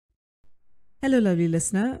Hello, lovely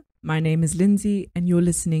listener. My name is Lindsay, and you're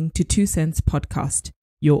listening to 2 Cents Podcast,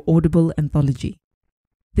 your audible anthology.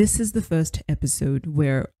 This is the first episode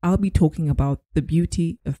where I'll be talking about the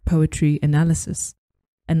beauty of poetry analysis,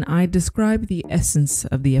 and I describe the essence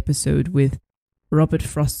of the episode with Robert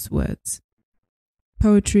Frost's words.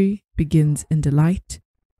 Poetry begins in delight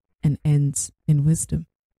and ends in wisdom.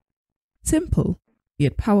 Simple,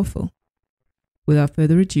 yet powerful. Without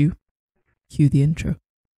further ado, cue the intro.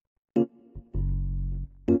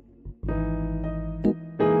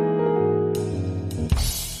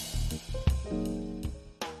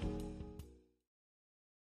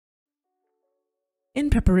 In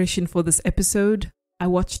preparation for this episode, I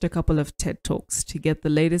watched a couple of TED Talks to get the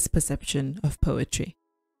latest perception of poetry.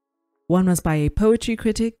 One was by a poetry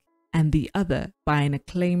critic and the other by an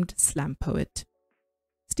acclaimed slam poet.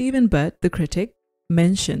 Burt, the critic,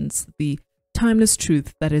 mentions the timeless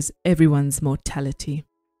truth that is everyone's mortality.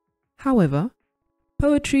 However,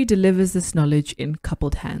 poetry delivers this knowledge in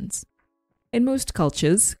coupled hands. In most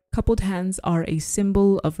cultures, coupled hands are a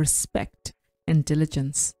symbol of respect and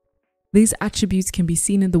diligence. These attributes can be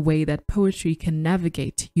seen in the way that poetry can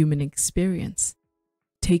navigate human experience,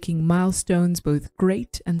 taking milestones both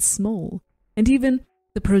great and small, and even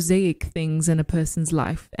the prosaic things in a person's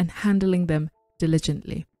life and handling them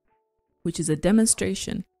diligently, which is a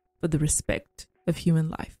demonstration for the respect of human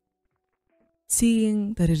life,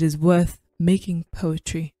 seeing that it is worth making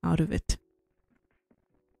poetry out of it.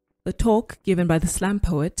 The talk given by the slam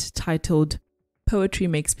poet, titled "Poetry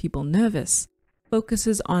Makes People Nervous,"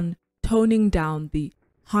 focuses on toning down the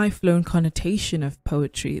high-flown connotation of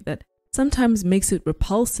poetry that sometimes makes it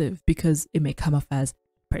repulsive because it may come off as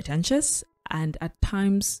pretentious and at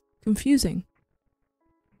times confusing.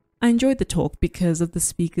 I enjoyed the talk because of the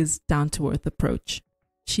speaker's down-to-earth approach.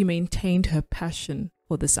 She maintained her passion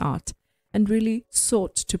for this art and really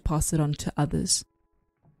sought to pass it on to others.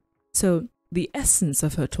 So the essence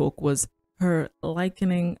of her talk was her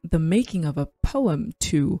likening the making of a poem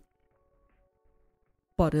to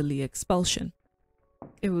bodily expulsion.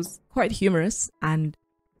 It was quite humorous, and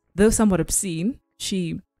though somewhat obscene,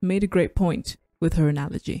 she made a great point with her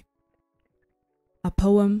analogy. A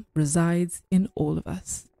poem resides in all of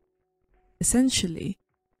us. Essentially,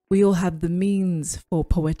 we all have the means for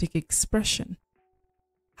poetic expression.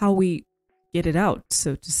 How we get it out,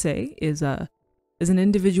 so to say, is an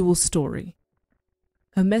individual story.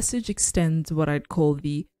 Her message extends what I'd call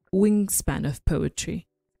the wingspan of poetry,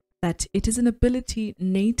 that it is an ability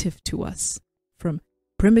native to us, from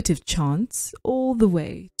primitive chants all the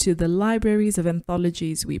way to the libraries of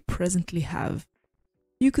anthologies we presently have.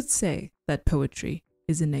 You could say that poetry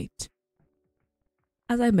is innate.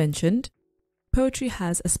 As I mentioned, poetry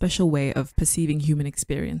has a special way of perceiving human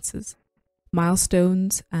experiences,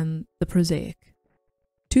 milestones, and the prosaic.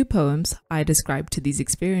 2 poems I describe to these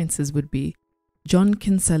experiences would be John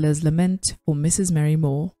Kinsella's Lament for Mrs. Mary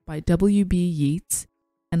Moore by W.B. Yeats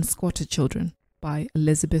and Squatter Children by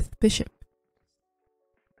Elizabeth Bishop.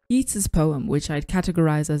 Yeats's poem, which I'd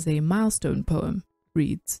categorize as a milestone poem,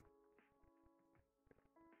 reads: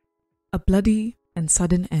 A bloody and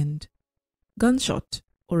sudden end, gunshot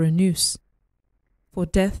or a noose, for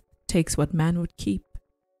death takes what man would keep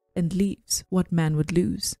and leaves what man would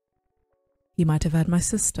lose. He might have had my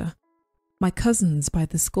sister, my cousins by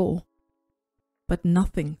the score, but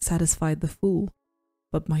nothing satisfied the fool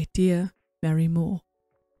but my dear Mary Moore.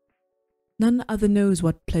 None other knows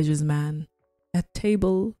what pleasures man, at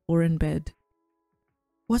table or in bed.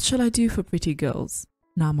 What shall I do for pretty girls,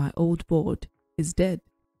 now my old board is dead?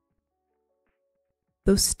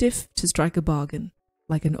 Though stiff to strike a bargain,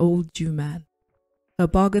 like an old Jew man, her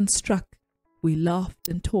bargain struck, we laughed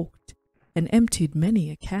and talked, and emptied many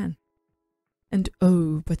a can. And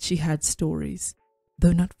oh, but she had stories,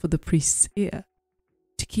 though not for the priest's ear,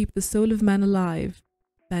 to keep the soul of man alive,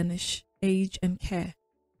 banish age and care.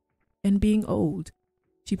 And being old,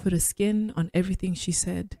 she put a skin on everything she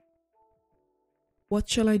said. What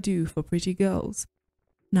shall I do for pretty girls,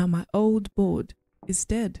 now my old board is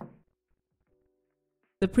dead?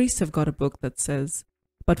 The priests have got a book that says,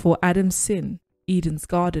 but for Adam's sin, Eden's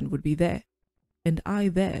garden would be there, and I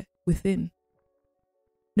there within.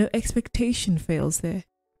 No expectation fails there,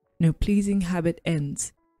 no pleasing habit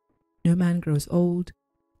ends. No man grows old,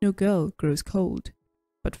 no girl grows cold,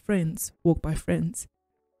 but friends walk by friends.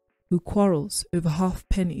 Who quarrels over half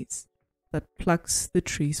pennies, that plucks the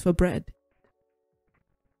trees for bread.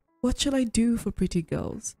 What shall I do for pretty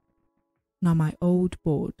girls, now my old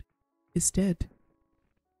board is dead?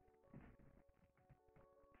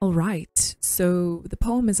 All right, so the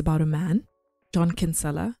poem is about a man, John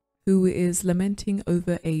Kinsella, who is lamenting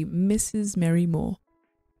over a Mrs. Mary Moore,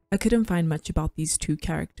 I couldn't find much about these two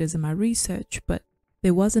characters in my research, but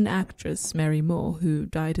there was an actress, Mary Moore, who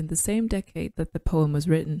died in the same decade that the poem was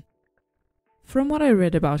written. From what I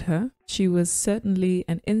read about her, she was certainly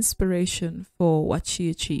an inspiration for what she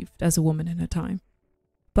achieved as a woman in her time.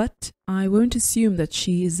 But I won't assume that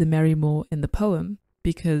she is the Mary Moore in the poem,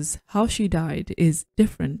 because how she died is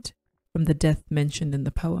different from the death mentioned in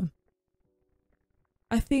the poem.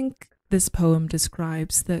 I think this poem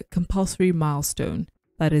describes the compulsory milestone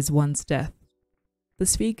that is one's death. The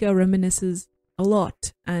speaker reminisces a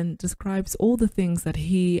lot and describes all the things that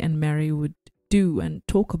he and Mary would do and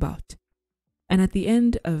talk about. And at the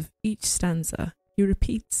end of each stanza, he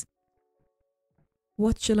repeats,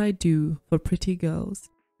 "What shall I do for pretty girls?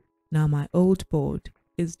 Now my old board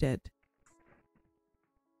is dead."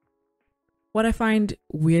 What I find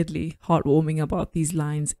weirdly heartwarming about these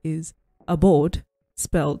lines is a bawd,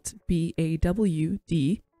 spelled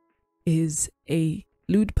B-A-W-D, is a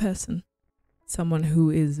lewd person, someone who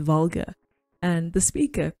is vulgar, and the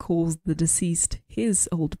speaker calls the deceased his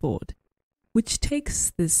old bawd, which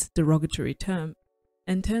takes this derogatory term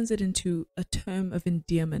and turns it into a term of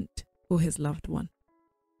endearment for his loved one.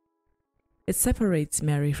 It separates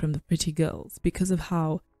Mary from the pretty girls because of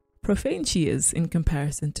how profane she is in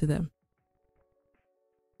comparison to them.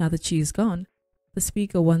 Now that she is gone, the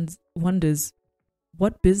speaker wonders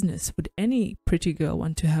what business would any pretty girl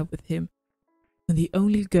want to have with him when the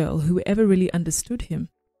only girl who ever really understood him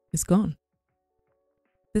is gone.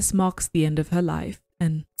 This marks the end of her life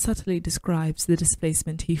and subtly describes the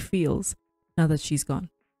displacement he feels now that she's gone.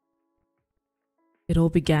 It all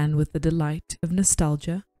began with the delight of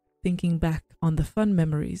nostalgia, thinking back on the fun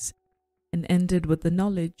memories, and ended with the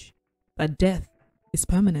knowledge that death is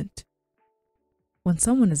permanent. When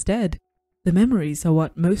someone is dead, the memories are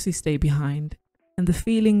what mostly stay behind, and the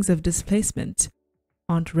feelings of displacement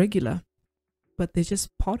aren't regular, but they're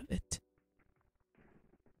just part of it.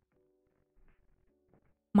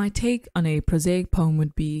 My take on a prosaic poem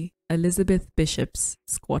would be Elizabeth Bishop's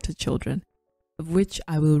Squatter Children, of which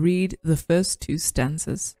I will read the first two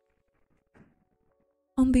stanzas.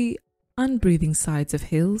 On the unbreathing sides of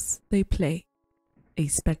hills they play, a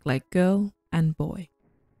speck-like girl and boy,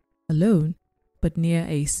 alone but near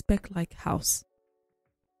a speck-like house.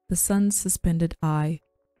 The sun's suspended eye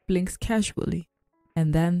blinks casually,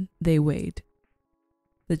 and then they wade.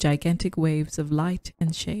 The gigantic waves of light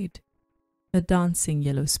and shade, a dancing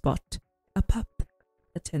yellow spot, a pup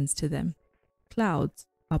attends to them. Clouds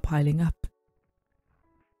are piling up.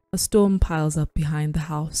 A storm piles up behind the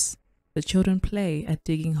house. The children play at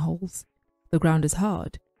digging holes. The ground is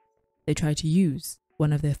hard. They try to use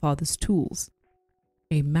one of their father's tools,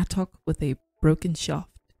 a mattock with a broken shaft.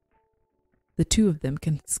 The two of them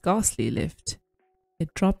can scarcely lift.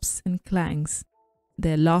 It drops and clangs.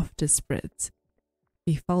 Their laughter spreads,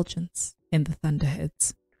 effulgence in the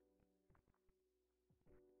thunderheads.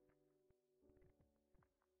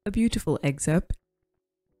 A beautiful excerpt.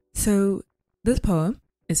 So, this poem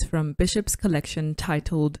is from Bishop's collection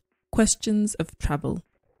titled Questions of Travel,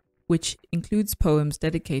 which includes poems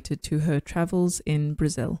dedicated to her travels in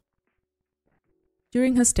Brazil.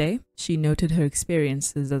 During her stay, she noted her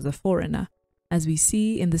experiences as a foreigner, as we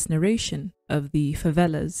see in this narration of the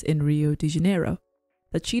favelas in Rio de Janeiro,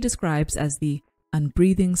 that she describes as the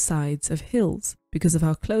unbreathing sides of hills because of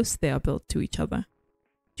how close they are built to each other.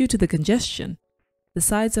 Due to the congestion, the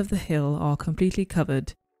sides of the hill are completely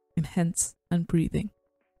covered and hence unbreathing.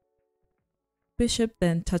 Bishop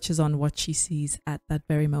then touches on what she sees at that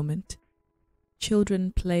very moment.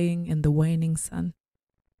 Children playing in the waning sun,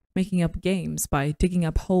 making up games by digging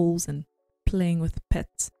up holes and playing with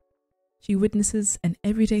pets. She witnesses an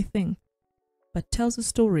everyday thing, but tells a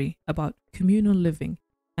story about communal living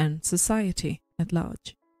and society at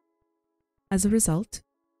large. As a result,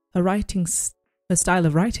 her style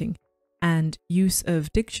of writing and use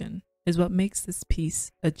of diction is what makes this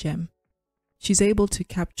piece a gem. She's able to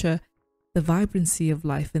capture the vibrancy of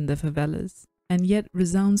life in the favelas, and yet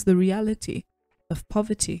resounds the reality of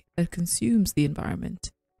poverty that consumes the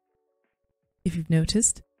environment. If you've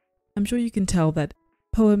noticed, I'm sure you can tell that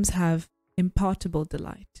poems have impartable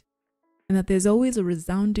delight, and that there's always a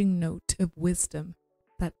resounding note of wisdom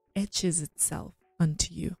that etches itself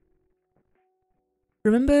onto you.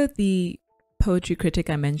 Remember the poetry critic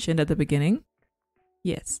I mentioned at the beginning?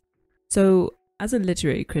 Yes. So, as a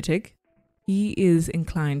literary critic, he is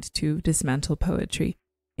inclined to dismantle poetry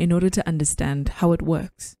in order to understand how it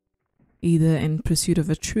works, either in pursuit of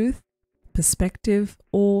a truth, perspective,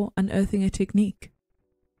 or unearthing a technique.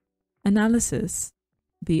 Analysis,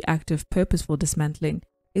 the act of purposeful dismantling,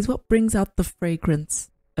 is what brings out the fragrance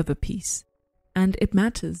of a piece. And it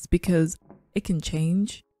matters because it can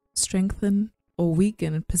change, strengthen or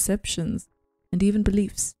weaken perceptions and even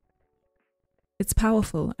beliefs. It's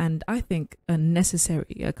powerful and, I think, a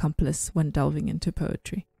necessary accomplice when delving into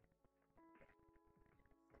poetry.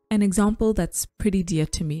 An example that's pretty dear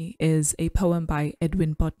to me is a poem by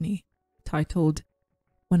Edwin Bodney titled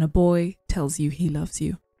 "When a Boy Tells You He Loves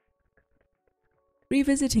You."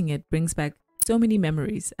 Revisiting it brings back so many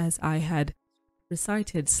memories, as I had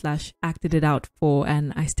recited/acted it out for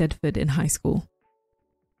an Eisteddfod in high school.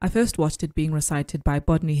 I first watched it being recited by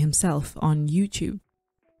Bodney himself on YouTube.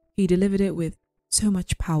 He delivered it with so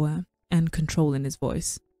much power and control in his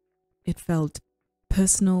voice. It felt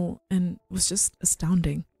personal and was just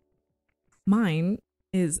astounding. Mine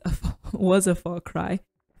was a far cry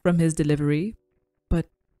from his delivery, but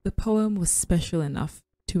the poem was special enough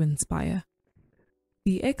to inspire.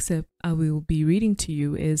 The excerpt I will be reading to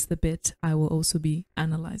you is the bit I will also be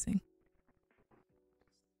analyzing.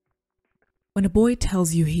 When a boy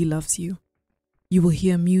tells you he loves you, you will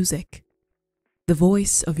hear music, the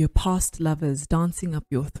voice of your past lovers dancing up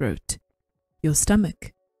your throat, your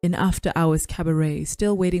stomach in after-hours cabaret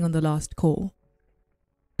still waiting on the last call.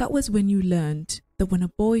 That was when you learned that when a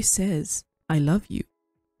boy says, "I love you,"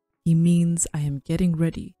 he means I am getting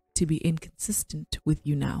ready to be inconsistent with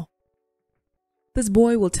you now. This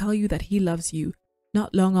boy will tell you that he loves you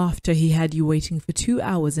not long after he had you waiting for 2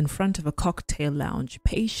 hours in front of a cocktail lounge.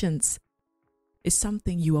 Patience is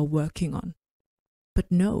something you are working on.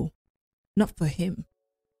 But no, not for him.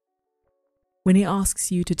 When he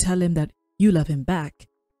asks you to tell him that you love him back,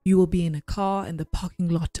 you will be in a car in the parking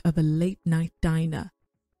lot of a late-night diner.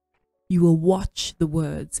 You will watch the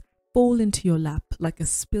words fall into your lap like a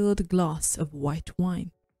spilled glass of white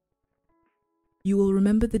wine. You will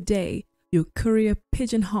remember the day your courier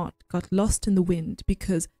pigeon heart got lost in the wind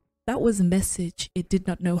because that was a message it did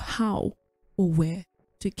not know how or where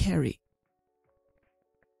to carry.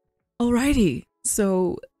 Alrighty,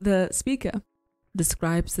 so the speaker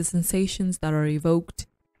describes the sensations that are evoked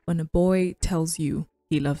when a boy tells you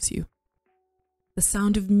he loves you. The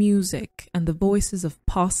sound of music and the voices of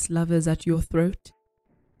past lovers at your throat.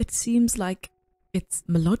 It seems like it's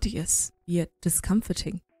melodious yet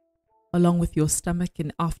discomforting, along with your stomach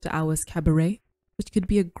in after-hours cabaret, which could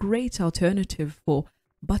be a great alternative for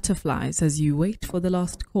butterflies as you wait for the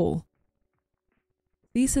last call.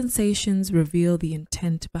 These sensations reveal the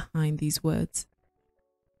intent behind these words.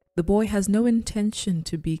 The boy has no intention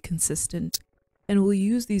to be consistent and will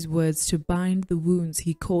use these words to bind the wounds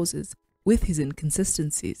he causes with his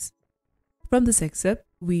inconsistencies. From this excerpt,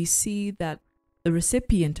 we see that the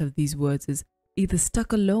recipient of these words is either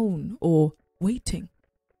stuck alone or waiting.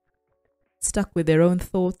 Stuck with their own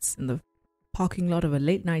thoughts in the parking lot of a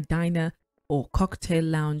late-night diner or cocktail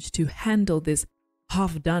lounge to handle this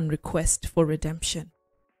half-done request for redemption.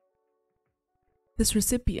 This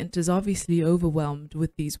recipient is obviously overwhelmed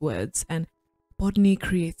with these words, and Bodney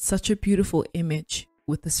creates such a beautiful image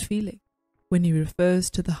with this feeling when he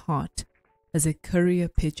refers to the heart as a courier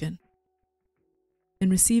pigeon. In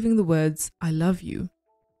receiving the words, "I love you,"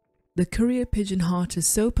 the courier pigeon heart is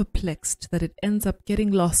so perplexed that it ends up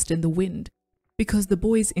getting lost in the wind because the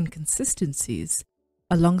boy's inconsistencies,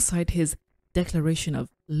 alongside his declaration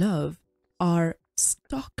of love, are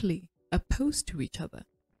starkly opposed to each other,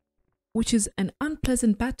 which is an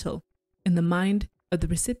unpleasant battle in the mind of the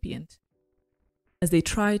recipient as they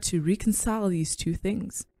try to reconcile these two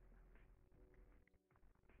things.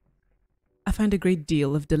 I find a great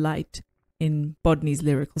deal of delight in Bodney's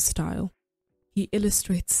lyrical style. He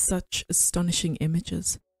illustrates such astonishing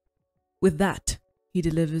images. With that, he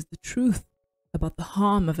delivers the truth about the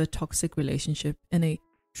harm of a toxic relationship in a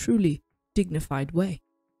truly dignified way.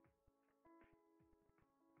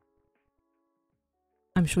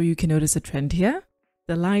 I'm sure you can notice a trend here: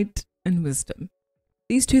 delight and wisdom.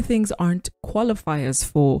 These two things aren't qualifiers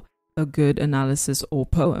for a good analysis or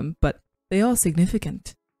poem, but they are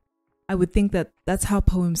significant. I would think that that's how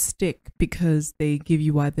poems stick, because they give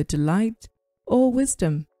you either delight or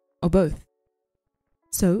wisdom, or both.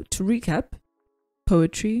 So, to recap,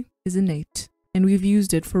 poetry is innate, and we've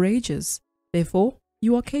used it for ages. Therefore,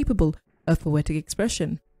 you are capable of poetic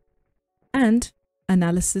expression. And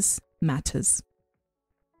analysis matters.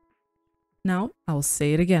 Now, I'll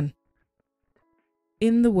say it again.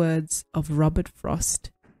 In the words of Robert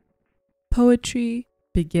Frost, poetry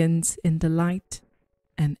begins in delight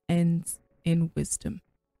and ends in wisdom.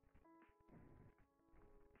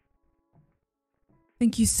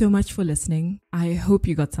 Thank you so much for listening. I hope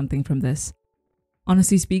you got something from this.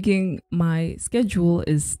 Honestly speaking, my schedule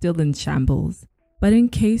is still in shambles, but in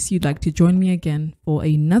case you'd like to join me again for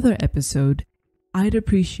another episode, I'd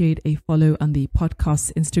appreciate a follow on the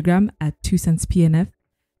podcast's Instagram at 2centspnf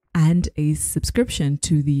and a subscription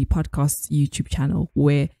to the podcast's YouTube channel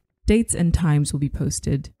where dates and times will be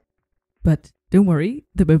posted. But don't worry,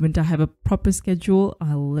 the moment I have a proper schedule,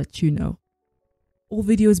 I'll let you know. All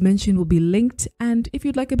videos mentioned will be linked, and if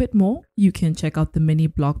you'd like a bit more, you can check out the mini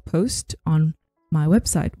blog post on my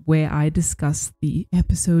website where I discuss the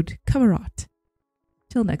episode cover art.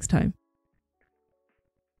 Till next time.